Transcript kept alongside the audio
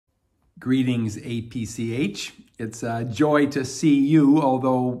Greetings, APCH. It's a joy to see you,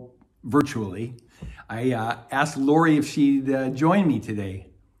 although virtually. I asked Lori if she'd join me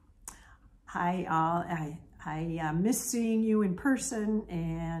today. Hi, all. I miss seeing you in person,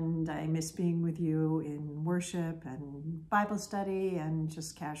 and I miss being with you in worship and Bible study and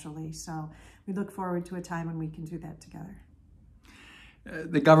just casually. So we look forward to a time when we can do that together.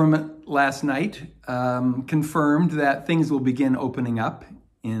 The government last night confirmed that things will begin opening up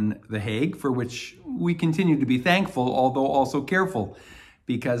in The Hague, for which we continue to be thankful, although also careful,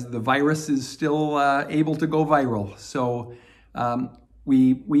 because the virus is still able to go viral. So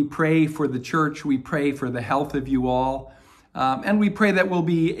we pray for the church, we pray for the health of you all, and we pray that we'll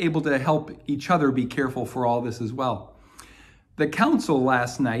be able to help each other be careful for all this as well. The council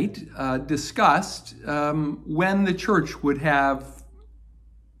last night discussed when the church would have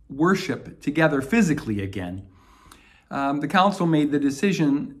worship together physically again. The council made the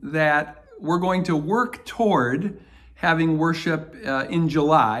decision that we're going to work toward having worship in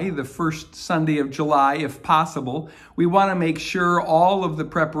July, the first Sunday of July, if possible. We want to make sure all of the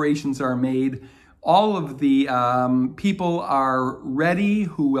preparations are made. All of the people are ready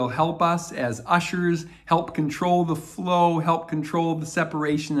who will help us as ushers, help control the flow, help control the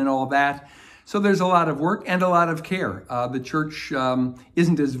separation and all that. So there's a lot of work and a lot of care. The church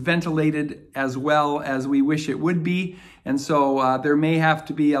isn't as ventilated as well as we wish it would be. And so there may have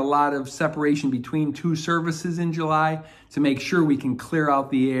to be a lot of separation between two services in July to make sure we can clear out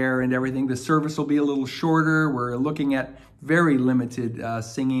the air and everything. The service will be a little shorter. We're looking at very limited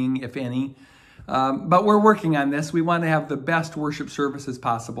singing, if any. But we're working on this. We want to have the best worship services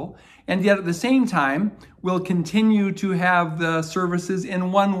possible. And yet at the same time, we'll continue to have the services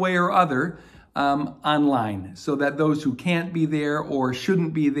in one way or other online, so that those who can't be there or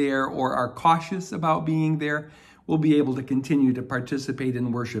shouldn't be there or are cautious about being there will be able to continue to participate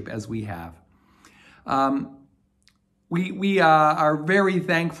in worship as we have. We are very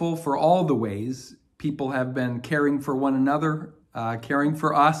thankful for all the ways people have been caring for one another, caring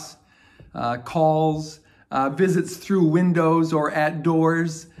for us, calls, visits through windows or at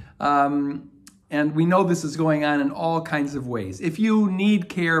doors. And we know this is going on in all kinds of ways. If you need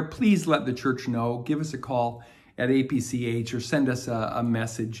care, please let the church know. Give us a call at APCH or send us a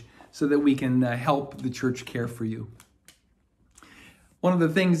message so that we can help the church care for you. One of the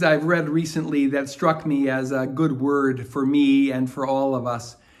things I've read recently that struck me as a good word for me and for all of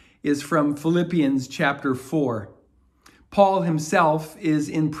us is from Philippians chapter 4. Paul himself is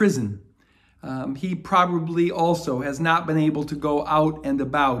in prison. He probably also has not been able to go out and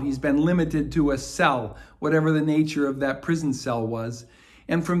about. He's been limited to a cell, whatever the nature of that prison cell was.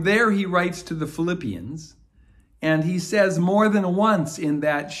 And from there he writes to the Philippians, and he says more than once in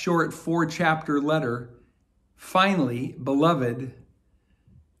that short 4-chapter letter, "Finally, beloved,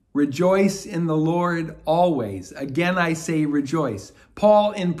 rejoice in the Lord always. Again, I say rejoice."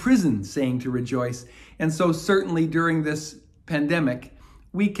 Paul in prison saying to rejoice. And so certainly during this pandemic,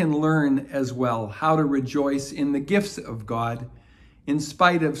 we can learn as well how to rejoice in the gifts of God in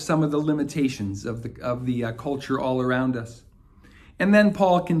spite of some of the limitations of the culture all around us. And then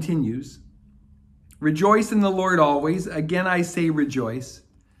Paul continues, "Rejoice in the Lord always. Again, I say rejoice.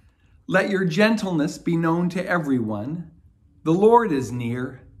 Let your gentleness be known to everyone. The Lord is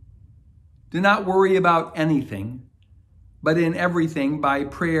near. Do not worry about anything, but in everything by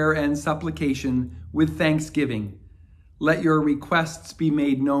prayer and supplication with thanksgiving, let your requests be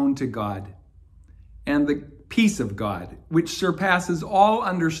made known to God. And the peace of God, which surpasses all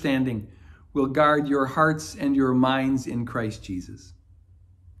understanding, will guard your hearts and your minds in Christ Jesus."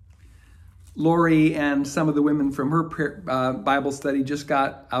 Lori and some of the women from her Bible study just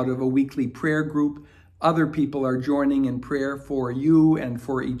got out of a weekly prayer group. Other people are joining in prayer for you and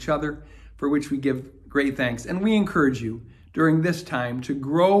for each other, for which we give great thanks. And we encourage you during this time to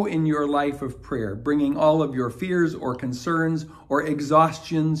grow in your life of prayer, bringing all of your fears or concerns or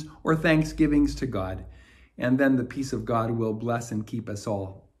exhaustions or thanksgivings to God. And then the peace of God will bless and keep us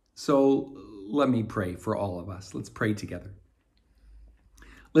all. So let me pray for all of us. Let's pray together.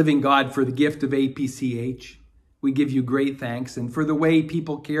 Living God, for the gift of APCH, we give you great thanks, and for the way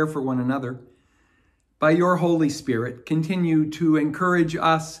people care for one another. By your Holy Spirit, continue to encourage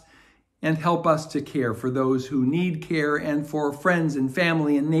us and help us to care for those who need care and for friends and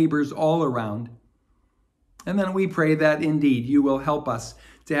family and neighbors all around. And then we pray that indeed you will help us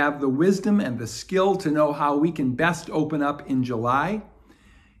to have the wisdom and the skill to know how we can best open up in July,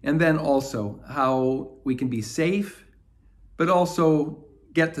 and then also how we can be safe, but also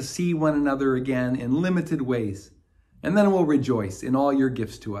get to see one another again in limited ways. And then we'll rejoice in all your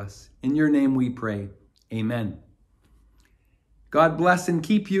gifts to us. In your name we pray. Amen. God bless and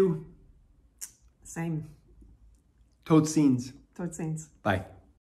keep you. Same. Tot ziens. Tot ziens. Bye.